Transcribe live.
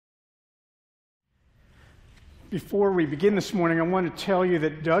Before we begin this morning, I want to tell you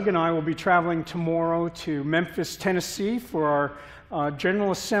that Doug and I will be traveling tomorrow to Memphis, Tennessee for our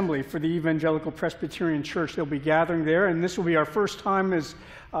General Assembly for the Evangelical Presbyterian Church. They'll be gathering there, and this will be our first time as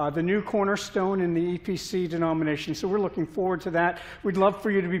the new Cornerstone in the EPC denomination. So we're looking forward to that. We'd love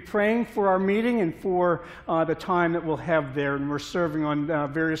for you to be praying for our meeting and for the time that we'll have there. And we're serving on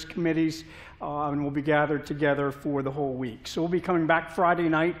various committees, and we'll be gathered together for the whole week. So we'll be coming back Friday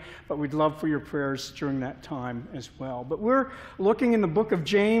night, but we'd love for your prayers during that time as well. But we're looking in the book of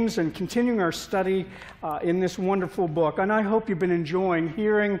James and continuing our study in this wonderful book. And I hope you've been enjoying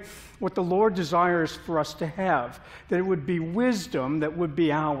hearing what the Lord desires for us to have, that it would be wisdom that would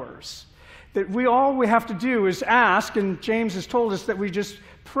be ours. That all we have to do is ask, and James has told us that we just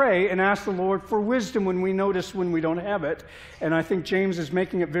pray and ask the Lord for wisdom when we notice when we don't have it. And I think James is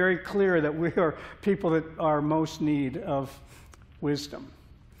making it very clear that we are people that are most need of wisdom.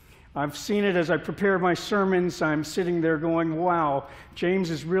 I've seen it as I prepare my sermons. I'm sitting there going, wow, James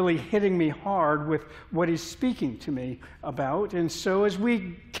is really hitting me hard with what he's speaking to me about. And so as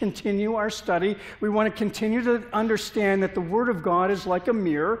we continue our study, we want to continue to understand that the Word of God is like a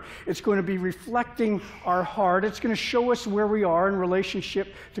mirror. It's going to be reflecting our heart. It's going to show us where we are in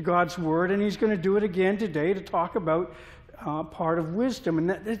relationship to God's Word. And he's going to do it again today to talk about part of wisdom, and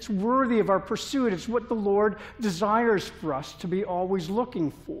that it's worthy of our pursuit. It's what the Lord desires for us to be always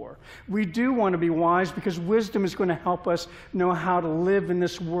looking for. We do want to be wise because wisdom is going to help us know how to live in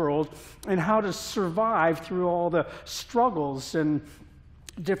this world and how to survive through all the struggles and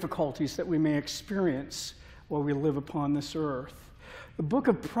difficulties that we may experience while we live upon this earth. The book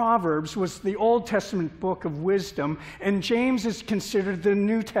of Proverbs was the Old Testament book of wisdom, and James is considered the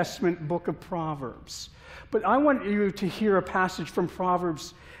New Testament book of Proverbs. But I want you to hear a passage from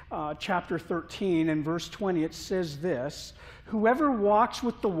Proverbs chapter 13 and verse 20. It says this: "Whoever walks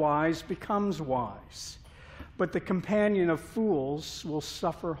with the wise becomes wise, but the companion of fools will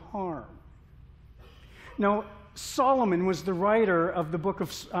suffer harm." Now, Solomon was the writer of the book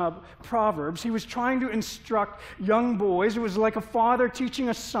of Proverbs. He was trying to instruct young boys. It was like a father teaching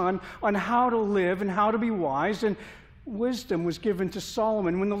a son on how to live and how to be wise, and wisdom was given to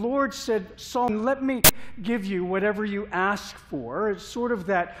Solomon. When the Lord said, "Solomon, let me give you whatever you ask for," it's sort of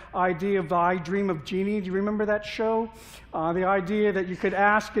that idea of I Dream of Genie. Do you remember that show? The idea that you could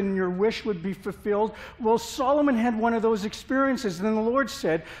ask and your wish would be fulfilled. Well, Solomon had one of those experiences. And then the Lord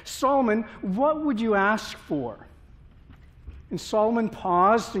said, "Solomon, what would you ask for?" And Solomon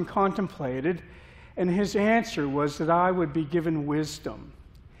paused and contemplated, and his answer was that I would be given wisdom.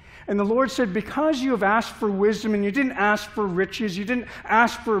 And the Lord said, "Because you have asked for wisdom and you didn't ask for riches, you didn't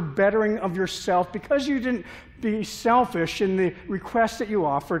ask for bettering of yourself, because you didn't be selfish in the request that you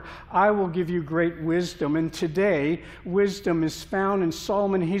offered, I will give you great wisdom." And today, wisdom is found in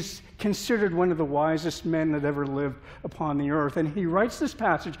Solomon. He's considered one of the wisest men that ever lived upon the earth. And he writes this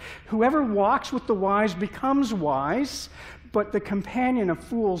passage: "Whoever walks with the wise becomes wise, but the companion of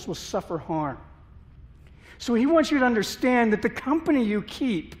fools will suffer harm." So he wants you to understand that the company you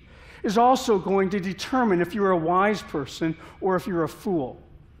keep is also going to determine if you're a wise person or if you're a fool.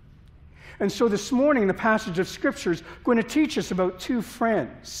 And so this morning, the passage of Scripture is going to teach us about two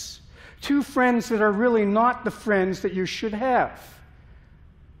friends that are really not the friends that you should have.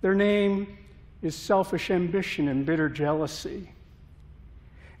 Their name is selfish ambition and bitter jealousy.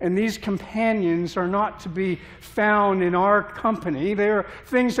 And these companions are not to be found in our company. They are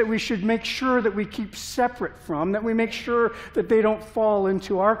things that we should make sure that we keep separate from, that we make sure that they don't fall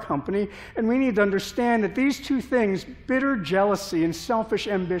into our company. And we need to understand that these two things, bitter jealousy and selfish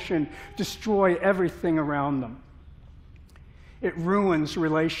ambition, destroy everything around them. It ruins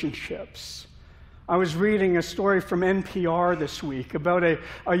relationships. I was reading a story from NPR this week about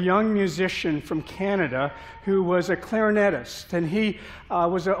a young musician from Canada who was a clarinetist, and he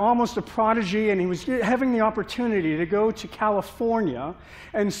was almost a prodigy, and he was having the opportunity to go to California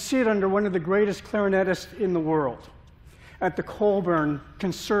and sit under one of the greatest clarinetists in the world at the Colburn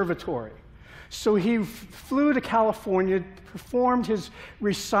Conservatory. So he flew to California, performed his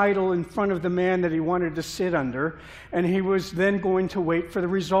recital in front of the man that he wanted to sit under, and he was then going to wait for the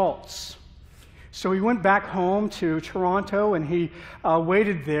results. So he went back home to Toronto, and he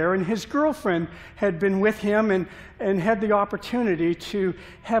waited there, and his girlfriend had been with him and had the opportunity to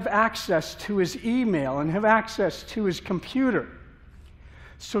have access to his email and have access to his computer.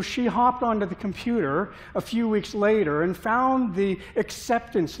 So she hopped onto the computer a few weeks later and found the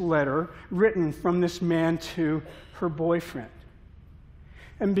acceptance letter written from this man to her boyfriend.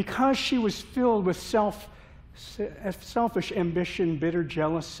 And because she was filled with selfish ambition, bitter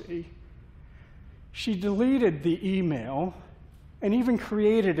jealousy, she deleted the email and even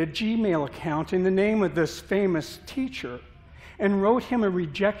created a Gmail account in the name of this famous teacher and wrote him a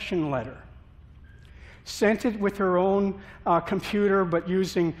rejection letter. Sent it with her own computer, but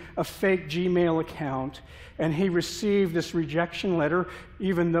using a fake Gmail account. And he received this rejection letter,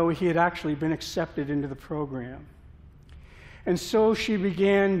 even though he had actually been accepted into the program. And so she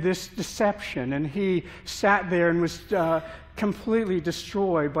began this deception, and he sat there and was completely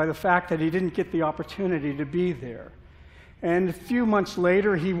destroyed by the fact that he didn't get the opportunity to be there. And a few months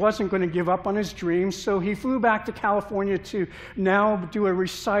later, he wasn't going to give up on his dreams, so he flew back to California to now do a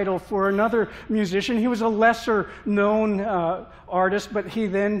recital for another musician. He was a lesser-known artist, but he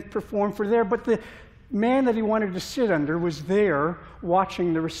then performed for there. But the man that he wanted to sit under was there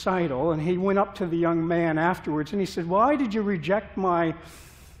watching the recital, and he went up to the young man afterwards, and he said, "Why did you reject my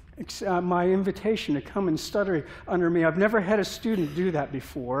invitation to come and study under me? I've never had a student do that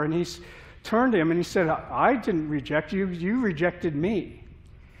before." And he's turned to him and he said, "I didn't reject you, you rejected me."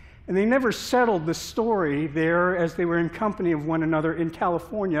 And they never settled the story there as they were in company of one another in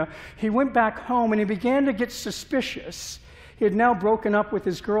California. He went back home and he began to get suspicious. He had now broken up with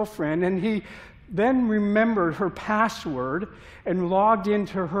his girlfriend, and he then remembered her password and logged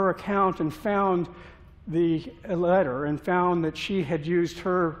into her account and found the letter and found that she had used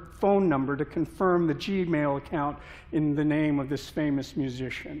her phone number to confirm the Gmail account in the name of this famous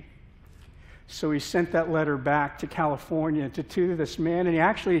musician. So he sent that letter back to California to this man, and he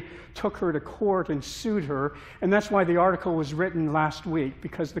actually took her to court and sued her. And that's why the article was written last week,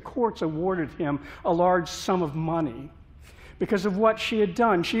 because the courts awarded him a large sum of money because of what she had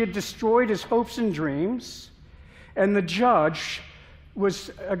done. She had destroyed his hopes and dreams, and the judge was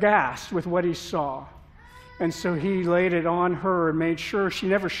aghast with what he saw. And so he laid it on her and made sure she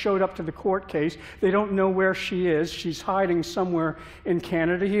never showed up to the court case. They don't know where she is. She's hiding somewhere in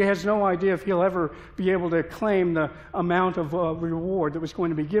Canada. He has no idea if he'll ever be able to claim the amount of reward that was going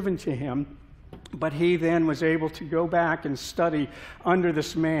to be given to him. But he then was able to go back and study under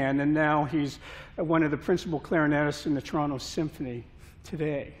this man, and now he's one of the principal clarinetists in the Toronto Symphony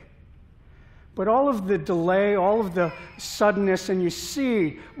today. But all of the delay, all of the suddenness, and you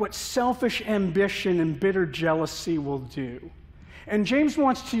see what selfish ambition and bitter jealousy will do. And James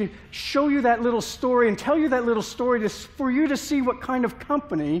wants to show you that little story and tell you that little story for you to see what kind of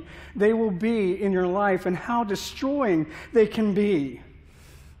company they will be in your life and how destroying they can be.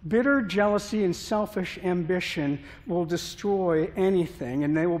 Bitter jealousy and selfish ambition will destroy anything,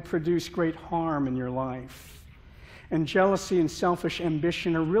 and they will produce great harm in your life. And jealousy and selfish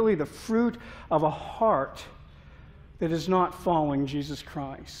ambition are really the fruit of a heart that is not following Jesus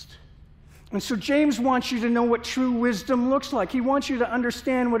Christ. And so James wants you to know what true wisdom looks like. He wants you to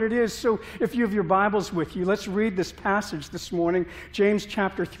understand what it is. So if you have your Bibles with you, let's read this passage this morning, James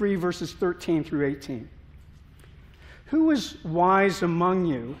chapter 3, verses 13 through 18. "Who is wise among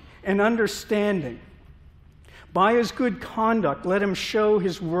you and understanding? By his good conduct, let him show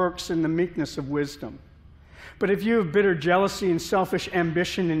his works in the meekness of wisdom. But if you have bitter jealousy and selfish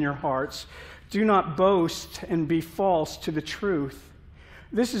ambition in your hearts, do not boast and be false to the truth.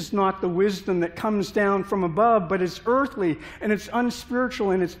 This is not the wisdom that comes down from above, but is earthly, and it's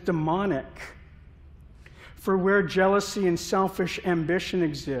unspiritual, and it's demonic. For where jealousy and selfish ambition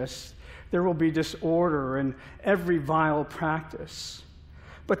exists, there will be disorder and every vile practice.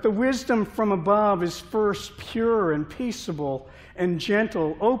 But the wisdom from above is first pure and peaceable and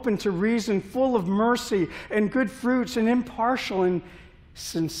gentle, open to reason, full of mercy and good fruits, and impartial and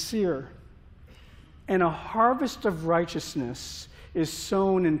sincere. And a harvest of righteousness is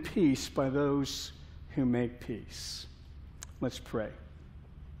sown in peace by those who make peace." Let's pray.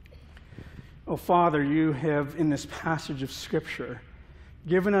 Oh, Father, you have, in this passage of Scripture,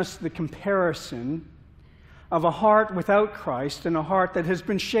 given us the comparison of a heart without Christ and a heart that has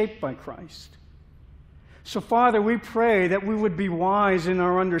been shaped by Christ. So, Father, we pray that we would be wise in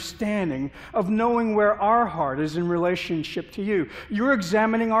our understanding of knowing where our heart is in relationship to you. You're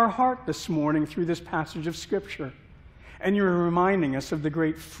examining our heart this morning through this passage of Scripture, and you're reminding us of the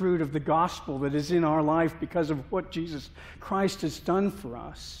great fruit of the gospel that is in our life because of what Jesus Christ has done for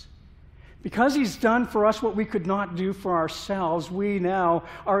us. Because he's done for us what we could not do for ourselves, we now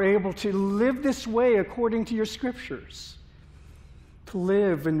are able to live this way according to your Scriptures, to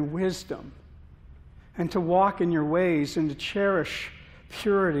live in wisdom, and to walk in your ways, and to cherish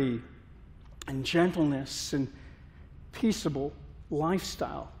purity and gentleness and peaceable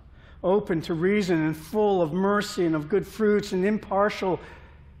lifestyle, open to reason and full of mercy and of good fruits and impartial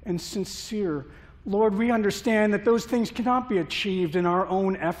and sincere. Lord, we understand that those things cannot be achieved in our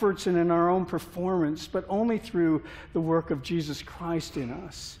own efforts and in our own performance, but only through the work of Jesus Christ in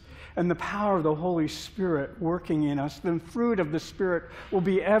us. and the power of the Holy Spirit working in us, the fruit of the Spirit will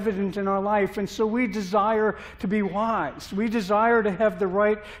be evident in our life. And so we desire to be wise. We desire to have the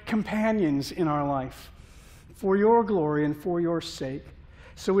right companions in our life for your glory and for your sake.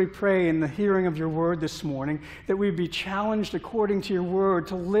 So we pray in the hearing of your word this morning that we be challenged according to your word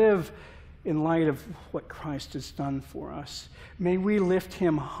to live in light of what Christ has done for us. May we lift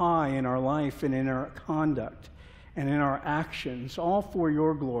him high in our life and in our conduct and in our actions, all for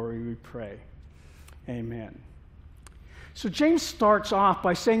your glory, we pray. Amen. So James starts off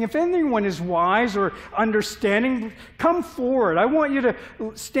by saying, if anyone is wise or understanding, come forward. I want you to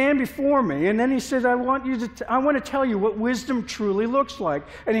stand before me. And then he says, I want to tell you what wisdom truly looks like.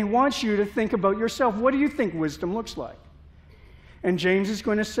 And he wants you to think about yourself. What do you think wisdom looks like? And James is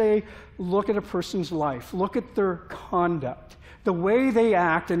going to say, look at a person's life. Look at their conduct, the way they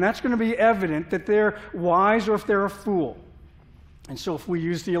act, and that's going to be evident that they're wise or if they're a fool. And so if we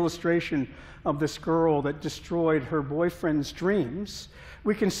use the illustration of this girl that destroyed her boyfriend's dreams,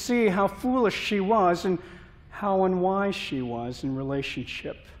 we can see how foolish she was and how unwise she was in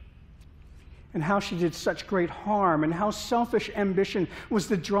relationship, and how she did such great harm, and how selfish ambition was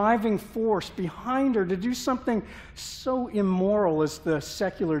the driving force behind her to do something so immoral, as the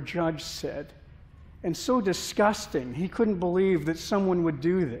secular judge said, and so disgusting. He couldn't believe that someone would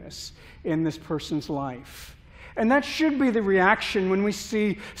do this in this person's life. And that should be the reaction when we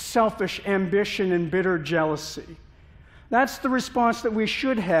see selfish ambition and bitter jealousy. That's the response that we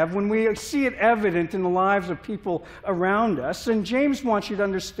should have when we see it evident in the lives of people around us. And James wants you to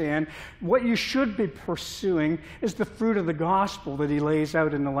understand what you should be pursuing is the fruit of the gospel that he lays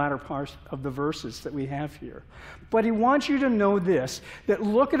out in the latter part of the verses that we have here. But he wants you to know this, that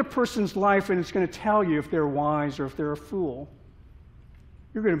look at a person's life and it's going to tell you if they're wise or if they're a fool.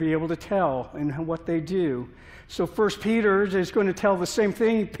 You're going to be able to tell in what they do. So 1 Peter is going to tell the same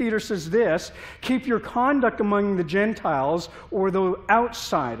thing. Peter says this, keep your conduct among the Gentiles or the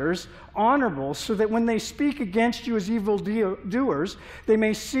outsiders honorable, so that when they speak against you as evildoers, they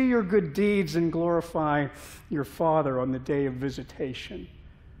may see your good deeds and glorify your Father on the day of visitation.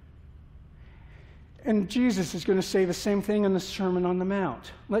 And Jesus is going to say the same thing in the Sermon on the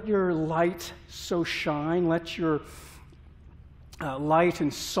Mount. Let your light so shine, let your light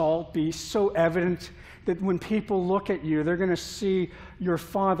and salt be so evident that when people look at you, they're going to see your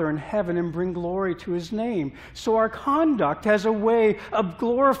Father in heaven and bring glory to his name. So our conduct has a way of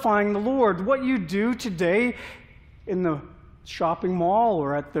glorifying the Lord. What you do today in the shopping mall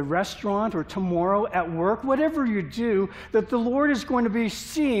or at the restaurant or tomorrow at work, whatever you do, that the Lord is going to be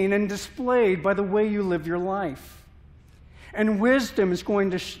seen and displayed by the way you live your life. And wisdom is going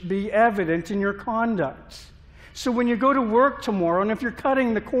to be evident in your conduct. So when you go to work tomorrow, and if you're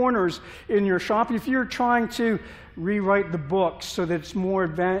cutting the corners in your shop, if you're trying to rewrite the books so that it's more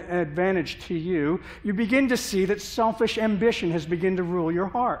advantage to you, you begin to see that selfish ambition has begun to rule your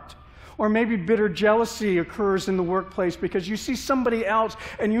heart. Or maybe bitter jealousy occurs in the workplace because you see somebody else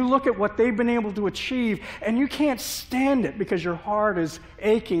and you look at what they've been able to achieve and you can't stand it because your heart is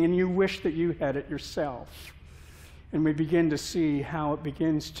aching and you wish that you had it yourself. And we begin to see how it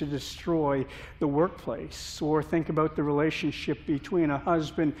begins to destroy the workplace. Or think about the relationship between a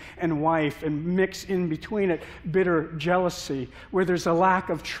husband and wife and mix in between it bitter jealousy, where there's a lack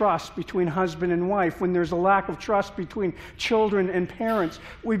of trust between husband and wife. When there's a lack of trust between children and parents,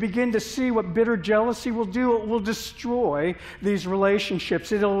 we begin to see what bitter jealousy will do. It will destroy these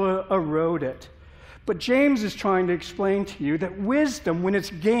relationships. It'll erode it. But James is trying to explain to you that wisdom, when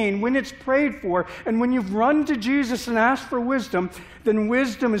it's gained, when it's prayed for, and when you've run to Jesus and asked for wisdom, then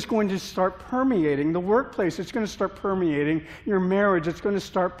wisdom is going to start permeating the workplace. It's going to start permeating your marriage. It's going to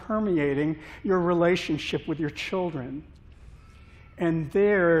start permeating your relationship with your children. And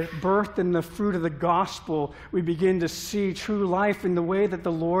there, birthed in the fruit of the gospel, we begin to see true life in the way that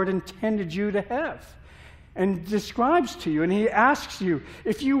the Lord intended you to have. And describes to you, and he asks you,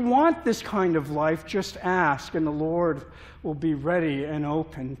 if you want this kind of life, just ask, and the Lord will be ready and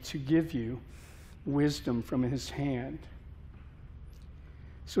open to give you wisdom from his hand.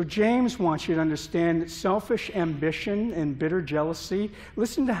 So James wants you to understand that selfish ambition and bitter jealousy,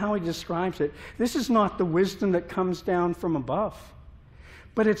 listen to how he describes it. This is not the wisdom that comes down from above,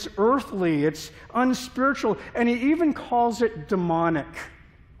 but it's earthly, it's unspiritual, and he even calls it demonic.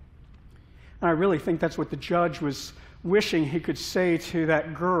 And I really think that's what the judge was wishing he could say to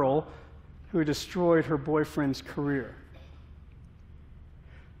that girl who destroyed her boyfriend's career,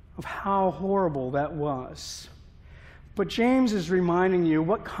 of how horrible that was. But James is reminding you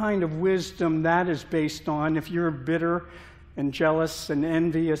what kind of wisdom that is based on if you're bitter and jealous and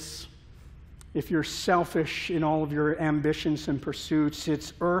envious If you're selfish in all of your ambitions and pursuits,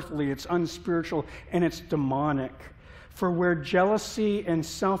 it's earthly, it's unspiritual, and it's demonic. For where jealousy and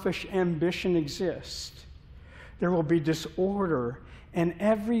selfish ambition exist, there will be disorder and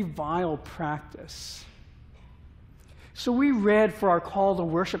every vile practice. So we read for our call to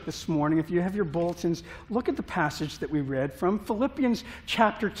worship this morning, if you have your bulletins, look at the passage that we read from Philippians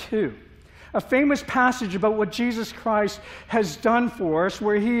chapter 2. A famous passage about what Jesus Christ has done for us,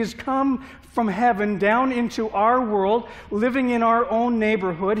 where he has come from heaven down into our world, living in our own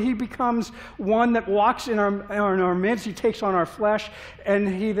neighborhood. He becomes one that walks in our midst. He takes on our flesh. And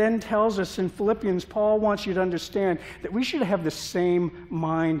he then tells us in Philippians, Paul wants you to understand that we should have the same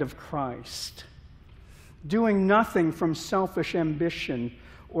mind of Christ, doing nothing from selfish ambition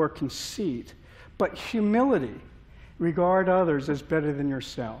or conceit, but humility. Regard others as better than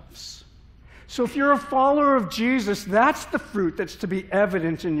yourselves. So if you're a follower of Jesus, that's the fruit that's to be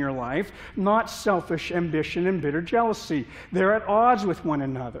evident in your life, not selfish ambition and bitter jealousy. They're at odds with one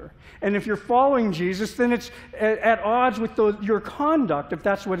another. And if you're following Jesus, then it's at odds with your conduct, if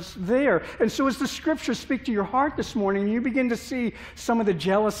that's what's there. And so as the scriptures speak to your heart this morning, you begin to see some of the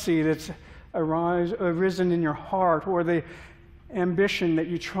jealousy that's arisen in your heart, or the ambition that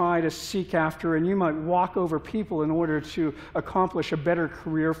you try to seek after, and you might walk over people in order to accomplish a better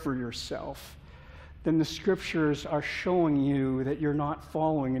career for yourself. Then the scriptures are showing you that you're not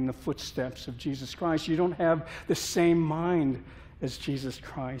following in the footsteps of Jesus Christ. You don't have the same mind as Jesus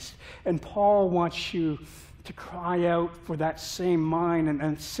Christ. And Paul wants you to cry out for that same mind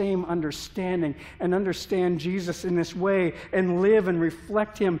and same understanding, and understand Jesus in this way, and live and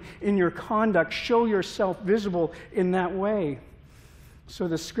reflect him in your conduct. Show yourself visible in that way. So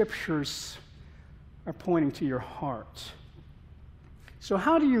the scriptures are pointing to your heart. So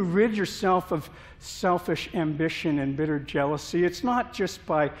how do you rid yourself of selfish ambition and bitter jealousy? It's not just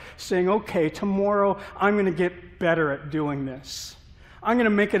by saying, okay, tomorrow I'm going to get better at doing this. I'm going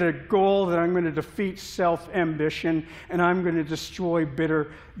to make it a goal that I'm going to defeat self-ambition, and I'm going to destroy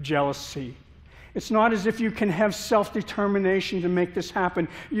bitter jealousy. It's not as if you can have self-determination to make this happen.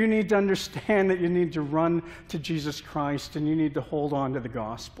 You need to understand that you need to run to Jesus Christ, and you need to hold on to the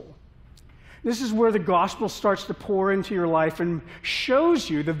gospel. This is where the gospel starts to pour into your life and shows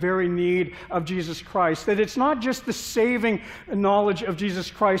you the very need of Jesus Christ. That it's not just the saving knowledge of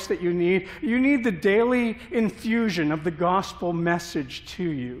Jesus Christ that you need. You need the daily infusion of the gospel message to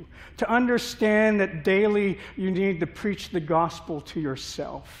you. To understand that daily you need to preach the gospel to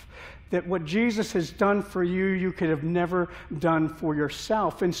yourself. That what Jesus has done for you, you could have never done for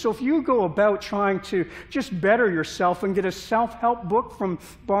yourself. And so if you go about trying to just better yourself and get a self-help book from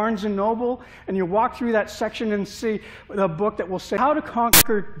Barnes & Noble, and you walk through that section and see a book that will say, How to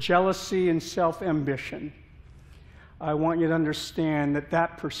Conquer Jealousy and Self-Ambition, I want you to understand that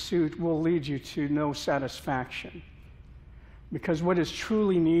that pursuit will lead you to no satisfaction. Because what is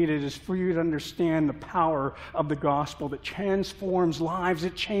truly needed is for you to understand the power of the gospel that transforms lives.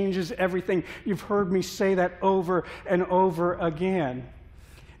 It changes everything. You've heard me say that over and over again.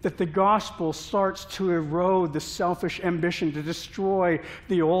 That the gospel starts to erode the selfish ambition, to destroy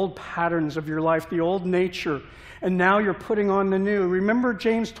the old patterns of your life, the old nature. And now you're putting on the new. Remember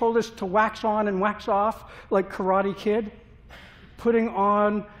James told us to wax on and wax off like Karate Kid? Putting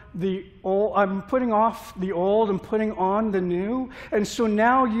on the old, I'm putting off the old and putting on the new. And so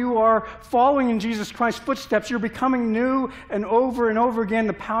now you are following in Jesus Christ's footsteps. You're becoming new, and over again,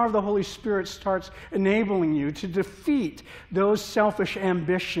 the power of the Holy Spirit starts enabling you to defeat those selfish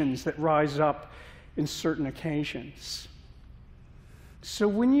ambitions that rise up in certain occasions. So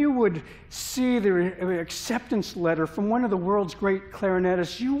when you would see the acceptance letter from one of the world's great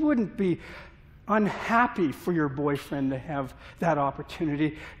clarinetists, you wouldn't be unhappy for your boyfriend to have that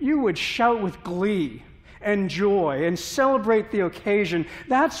opportunity. You would shout with glee and joy and celebrate the occasion.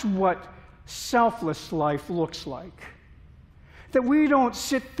 That's what selfless life looks like. That we don't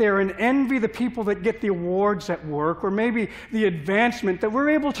sit there and envy the people that get the awards at work, or maybe the advancement, that we're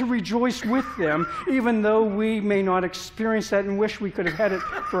able to rejoice with them, even though we may not experience that and wish we could have had it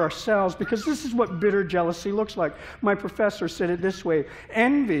for ourselves, because this is what bitter jealousy looks like. My professor said it this way: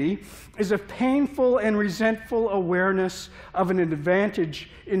 envy is a painful and resentful awareness of an advantage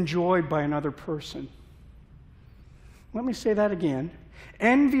enjoyed by another person. Let me say that again.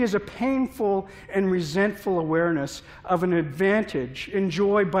 Envy is a painful and resentful awareness of an advantage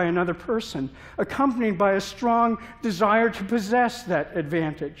enjoyed by another person, accompanied by a strong desire to possess that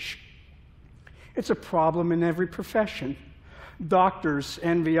advantage. It's a problem in every profession. Doctors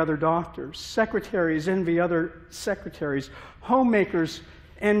envy other doctors. Secretaries envy other secretaries. Homemakers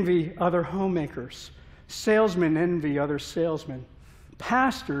envy other homemakers. Salesmen envy other salesmen.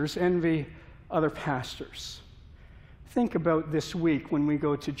 Pastors envy other pastors. Think about this week when we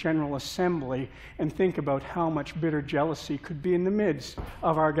go to General Assembly and think about how much bitter jealousy could be in the midst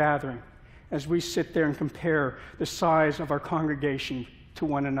of our gathering as we sit there and compare the size of our congregation to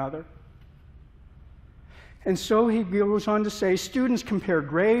one another. And so he goes on to say, students compare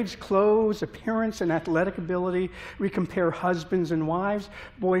grades, clothes, appearance, and athletic ability. We compare husbands and wives,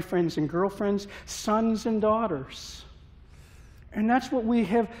 boyfriends and girlfriends, sons and daughters. And that's what we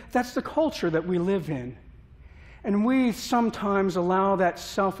have, that's the culture that we live in. And we sometimes allow that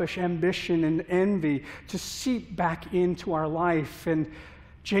selfish ambition and envy to seep back into our life. And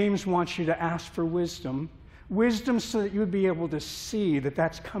James wants you to ask for wisdom. Wisdom so that you would be able to see that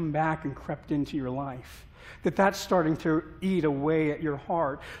that's come back and crept into your life. That that's starting to eat away at your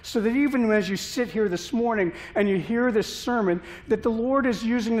heart. So that even as you sit here this morning and you hear this sermon, that the Lord is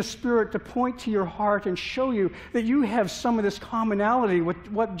using the Spirit to point to your heart and show you that you have some of this commonality with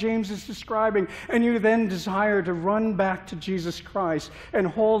what James is describing, and you then desire to run back to Jesus Christ and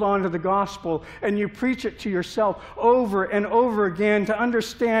hold on to the gospel, and you preach it to yourself over and over again to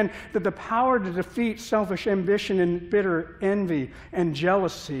understand that the power to defeat selfish ambition and bitter envy and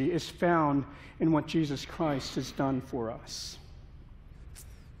jealousy is found in what Jesus Christ has done for us.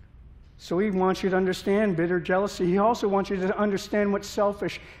 So he wants you to understand bitter jealousy. He also wants you to understand what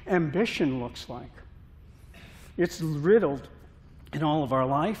selfish ambition looks like. It's riddled in all of our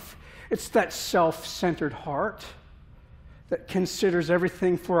life. It's that self-centered heart that considers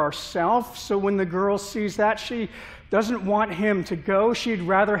everything for ourselves. So when the girl sees that, she doesn't want him to go. She'd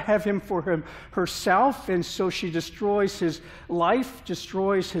rather have him for herself, and so she destroys his life,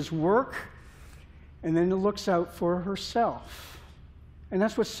 destroys his work, and then looks out for herself. And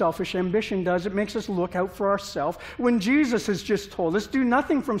that's what selfish ambition does. It makes us look out for ourselves. When Jesus has just told us, do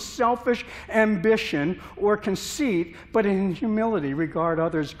nothing from selfish ambition or conceit, but in humility regard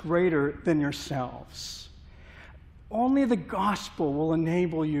others greater than yourselves. Only the gospel will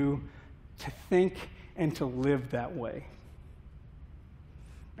enable you to think and to live that way.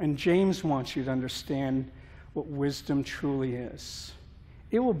 And James wants you to understand what wisdom truly is.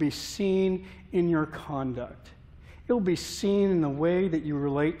 It will be seen in your conduct. It will be seen in the way that you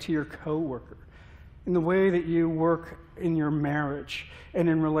relate to your coworker, in the way that you work in your marriage, and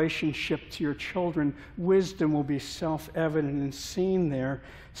in relationship to your children. Wisdom will be self-evident and seen there.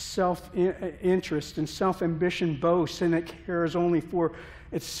 Self-interest and self-ambition boasts, and it cares only for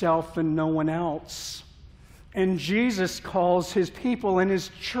itself and no one else. And Jesus calls his people and his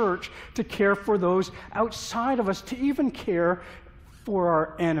church to care for those outside of us, to even care for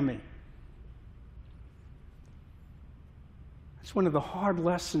our enemy. It's one of the hard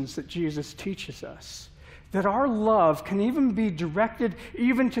lessons that Jesus teaches us, that our love can even be directed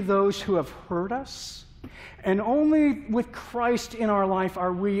even to those who have hurt us. And only with Christ in our life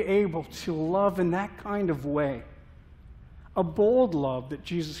are we able to love in that kind of way. A bold love that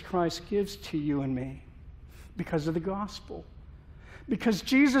Jesus Christ gives to you and me because of the gospel. Because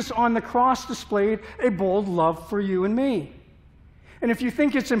Jesus on the cross displayed a bold love for you and me. And if you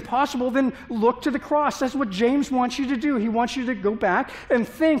think it's impossible, then look to the cross. That's what James wants you to do. He wants you to go back and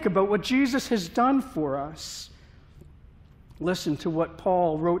think about what Jesus has done for us. Listen to what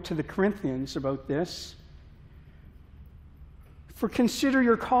Paul wrote to the Corinthians about this. For consider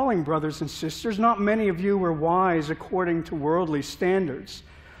your calling, brothers and sisters. Not many of you were wise according to worldly standards.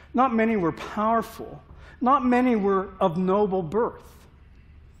 Not many were powerful. Not many were of noble birth.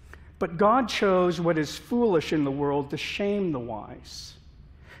 But God chose what is foolish in the world to shame the wise.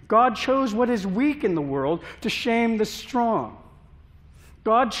 God chose what is weak in the world to shame the strong.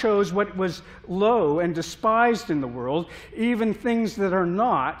 God chose what was low and despised in the world, even things that are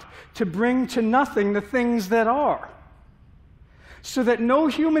not, to bring to nothing the things that are, so that no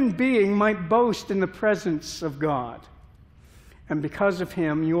human being might boast in the presence of God. And because of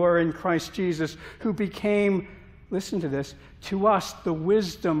him, you are in Christ Jesus, who became, listen to this, to us the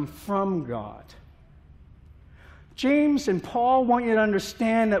wisdom from God. James and Paul want you to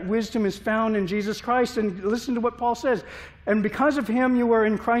understand that wisdom is found in Jesus Christ. And listen to what Paul says. And because of him you are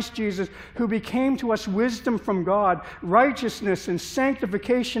in Christ Jesus, who became to us wisdom from God, righteousness and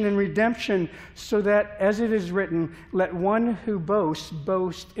sanctification and redemption, so that, as it is written, let one who boasts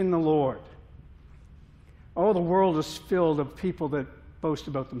boast in the Lord. Oh, the world is filled of people that boast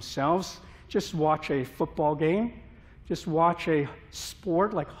about themselves. Just watch a football game. Just watch a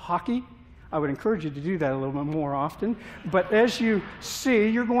sport like hockey. I would encourage you to do that a little bit more often. But as you see,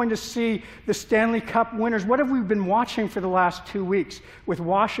 you're going to see the Stanley Cup winners. What have we been watching for the last 2 weeks with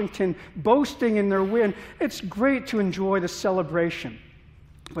Washington boasting in their win? It's great to enjoy the celebration.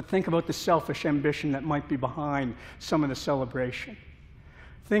 But think about the selfish ambition that might be behind some of the celebration.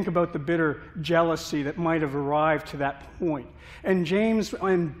 Think about the bitter jealousy that might have arrived to that point. And James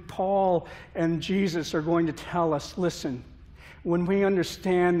and Paul and Jesus are going to tell us, listen, when we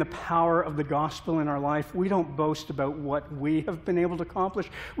understand the power of the gospel in our life, we don't boast about what we have been able to accomplish.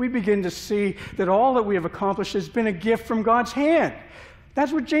 We begin to see that all that we have accomplished has been a gift from God's hand.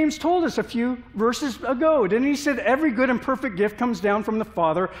 That's what James told us a few verses ago. Didn't he? Said every good and perfect gift comes down from the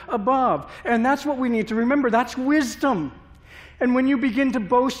Father above. And that's what we need to remember. That's wisdom. And when you begin to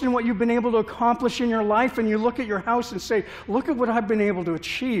boast in what you've been able to accomplish in your life, and you look at your house and say, look at what I've been able to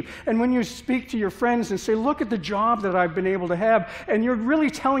achieve. And when you speak to your friends and say, look at the job that I've been able to have, and you're really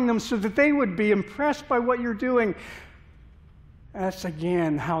telling them so that they would be impressed by what you're doing, that's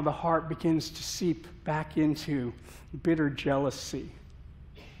again how the heart begins to seep back into bitter jealousy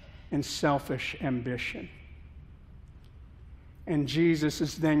and selfish ambition. And Jesus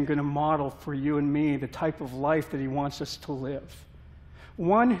is then going to model for you and me the type of life that he wants us to live.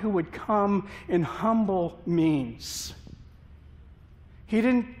 One who would come in humble means. He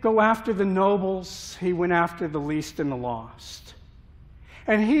didn't go after the nobles, he went after the least and the lost.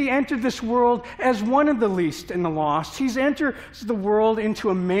 And he entered this world as one of the least and the lost. He's entered the world into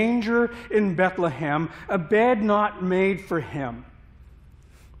a manger in Bethlehem, a bed not made for him.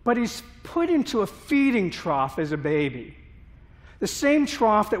 But he's put into a feeding trough as a baby. The same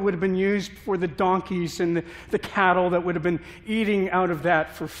trough that would have been used for the donkeys and the cattle that would have been eating out of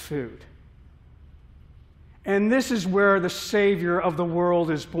that for food. And this is where the Savior of the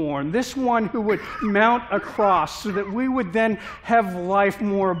world is born. This one who would mount a cross so that we would then have life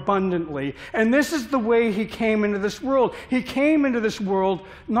more abundantly. And this is the way he came into this world. He came into this world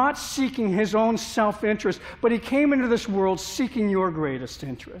not seeking his own self-interest, but he came into this world seeking your greatest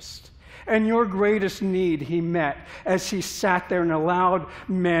interest. And your greatest need he met as he sat there and allowed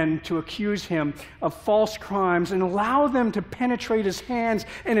men to accuse him of false crimes and allow them to penetrate his hands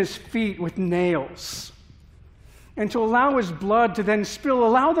and his feet with nails. And to allow his blood to then spill,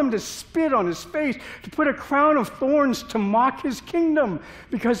 allow them to spit on his face, to put a crown of thorns to mock his kingdom,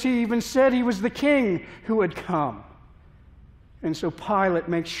 because he even said he was the king who had come. And so Pilate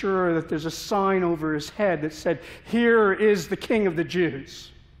makes sure that there's a sign over his head that said, "Here is the King of the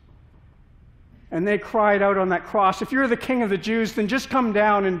Jews." And they cried out on that cross, "If you're the King of the Jews, then just come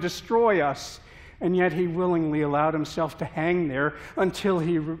down and destroy us." And yet he willingly allowed himself to hang there until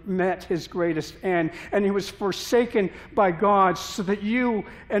he met his greatest end. And he was forsaken by God so that you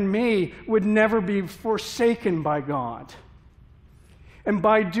and me would never be forsaken by God. And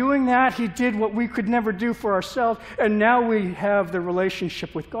by doing that, he did what we could never do for ourselves. And now we have the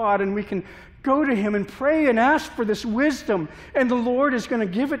relationship with God, and we can go to him and pray and ask for this wisdom, and the Lord is going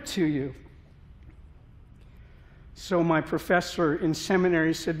to give it to you. So my professor in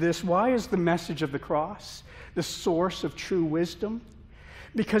seminary said this: why is the message of the cross the source of true wisdom?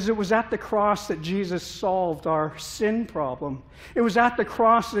 Because it was at the cross that Jesus solved our sin problem. It was at the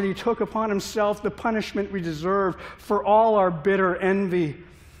cross that he took upon himself the punishment we deserve for all our bitter envy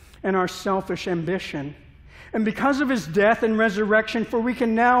and our selfish ambition. And because of his death and resurrection, for we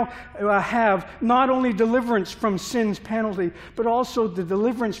can now have not only deliverance from sin's penalty, but also the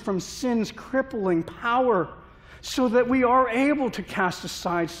deliverance from sin's crippling power, so that we are able to cast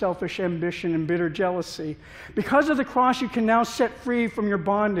aside selfish ambition and bitter jealousy. Because of the cross, you can now set free from your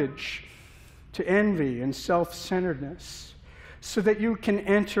bondage to envy and self-centeredness, so that you can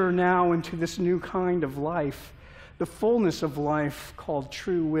enter now into this new kind of life, the fullness of life called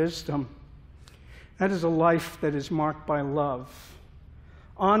true wisdom. That is a life that is marked by love,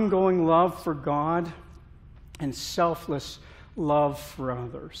 ongoing love for God, and selfless love for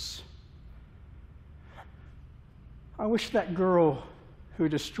others. I wish that girl who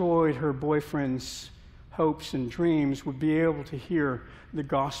destroyed her boyfriend's hopes and dreams would be able to hear the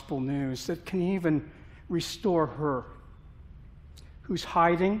gospel news that can even restore her, who's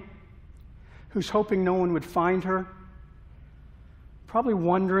hiding, who's hoping no one would find her, probably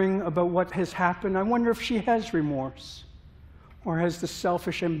wondering about what has happened. I wonder if she has remorse, or has the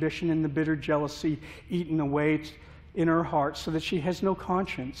selfish ambition and the bitter jealousy eaten away in her heart so that she has no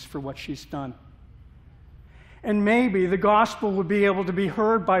conscience for what she's done. And maybe the gospel would be able to be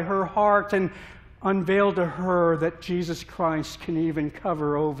heard by her heart and unveil to her that Jesus Christ can even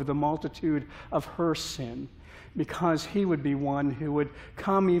cover over the multitude of her sin, because he would be one who would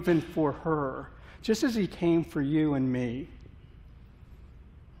come even for her, just as he came for you and me.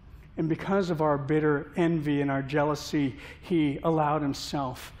 And because of our bitter envy and our jealousy, he allowed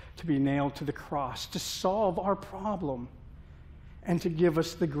himself to be nailed to the cross to solve our problem. and to give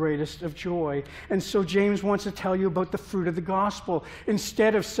us the greatest of joy. And so James wants to tell you about the fruit of the gospel.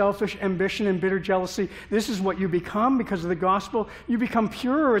 Instead of selfish ambition and bitter jealousy, this is what you become because of the gospel. You become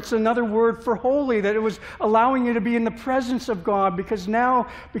pure. It's another word for holy, that it was allowing you to be in the presence of God, because now,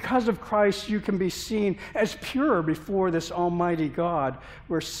 because of Christ, you can be seen as pure before this almighty God,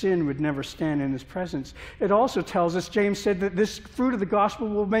 where sin would never stand in his presence. It also tells us, James said, that this fruit of the gospel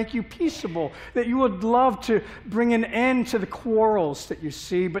will make you peaceable, that you would love to bring an end to the quarrels that you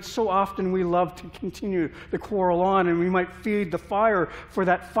see, but so often we love to continue the quarrel on, and we might feed the fire for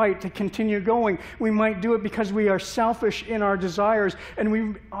that fight to continue going. We might do it because we are selfish in our desires, and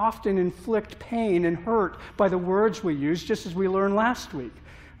we often inflict pain and hurt by the words we use, just as we learned last week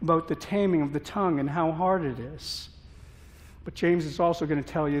about the taming of the tongue and how hard it is. But James is also going to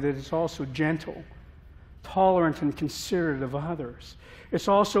tell you that it's also gentle, tolerant, and considerate of others. It's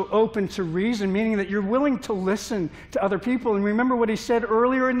also open to reason, meaning that you're willing to listen to other people. And remember what he said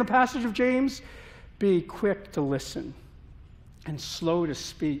earlier in the passage of James? Be quick to listen and slow to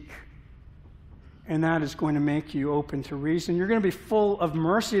speak. And that is going to make you open to reason. You're going to be full of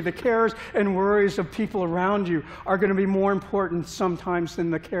mercy. The cares and worries of people around you are going to be more important sometimes than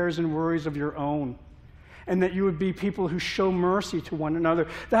the cares and worries of your own. And that you would be people who show mercy to one another.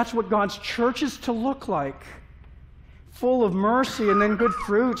 That's what God's church is to look like. Full of mercy and then good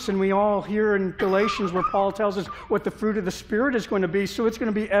fruits. And we all hear in Galatians where Paul tells us what the fruit of the Spirit is going to be, so it's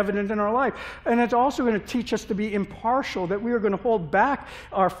going to be evident in our life. And it's also going to teach us to be impartial, that we are going to hold back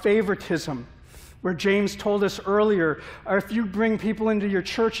our favoritism. Where James told us earlier, if you bring people into your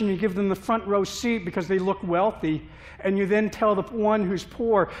church and you give them the front row seat because they look wealthy, and you then tell the one who's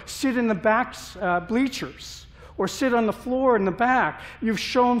poor, sit in the back bleachers, or sit on the floor in the back, you've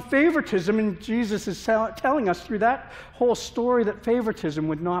shown favoritism. And Jesus is telling us through that whole story that favoritism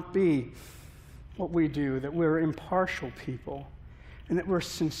would not be what we do, that we're impartial people, and that we're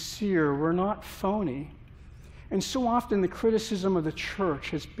sincere, we're not phony. And so often the criticism of the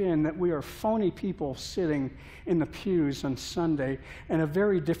church has been that we are phony people sitting in the pews on Sunday and a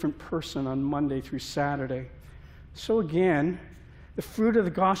very different person on Monday through Saturday. So again, the fruit of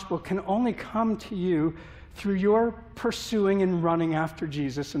the gospel can only come to you through your pursuing and running after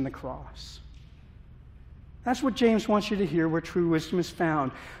Jesus and the cross. That's what James wants you to hear, where true wisdom is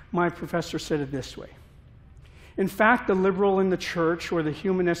found. My professor said it this way. In fact, the liberal in the church or the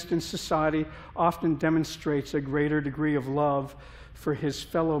humanist in society often demonstrates a greater degree of love for his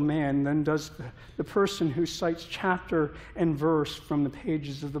fellow man than does the person who cites chapter and verse from the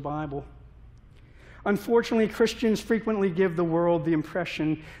pages of the Bible. Unfortunately, Christians frequently give the world the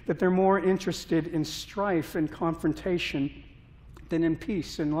impression that they're more interested in strife and confrontation than in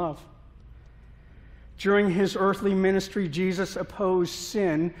peace and love. During his earthly ministry, Jesus opposed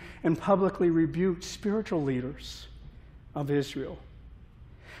sin and publicly rebuked spiritual leaders of Israel.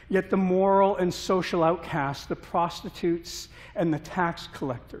 Yet the moral and social outcasts, the prostitutes and the tax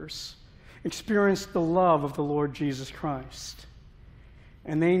collectors, experienced the love of the Lord Jesus Christ.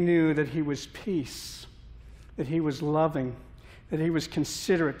 And they knew that he was peace, that he was loving, that he was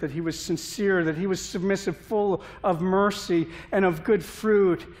considerate, that he was sincere, that he was submissive, full of mercy and of good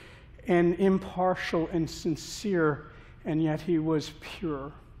fruit, and impartial and sincere, and yet he was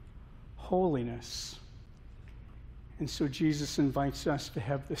pure. Holiness. And so Jesus invites us to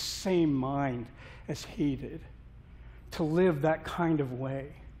have the same mind as he did, to live that kind of way.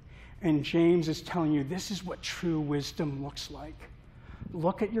 And James is telling you this is what true wisdom looks like.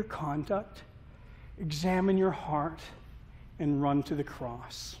 Look at your conduct, examine your heart, and run to the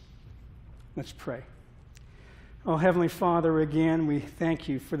cross. Let's pray. Oh, Heavenly Father, again, we thank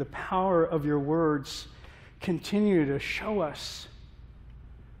you for the power of your words. Continue to show us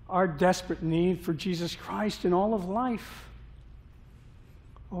our desperate need for Jesus Christ in all of life.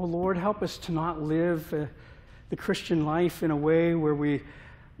 Oh, Lord, help us to not live the Christian life in a way where we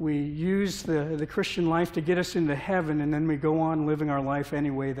use the Christian life to get us into heaven, and then we go on living our life any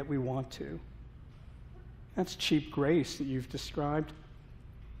way that we want to. That's cheap grace that you've described.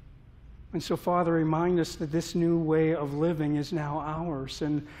 And so, Father, remind us that this new way of living is now ours,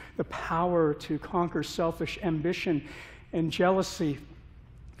 and the power to conquer selfish ambition and jealousy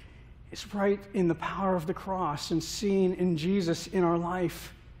is right in the power of the cross and seen in Jesus in our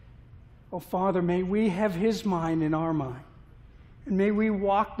life. Oh, Father, may we have his mind in our mind. And may we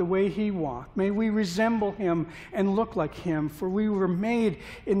walk the way he walked. May we resemble him and look like him, for we were made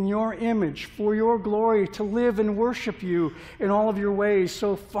in your image, for your glory, to live and worship you in all of your ways.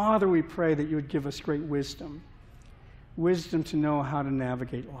 So, Father, we pray that you would give us great wisdom. Wisdom to know how to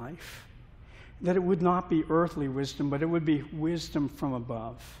navigate life. That it would not be earthly wisdom, but it would be wisdom from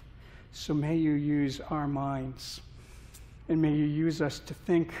above. So may you use our minds and may you use us to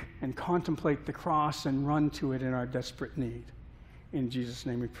think and contemplate the cross and run to it in our desperate need. In Jesus'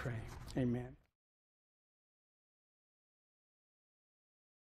 name we pray. Amen.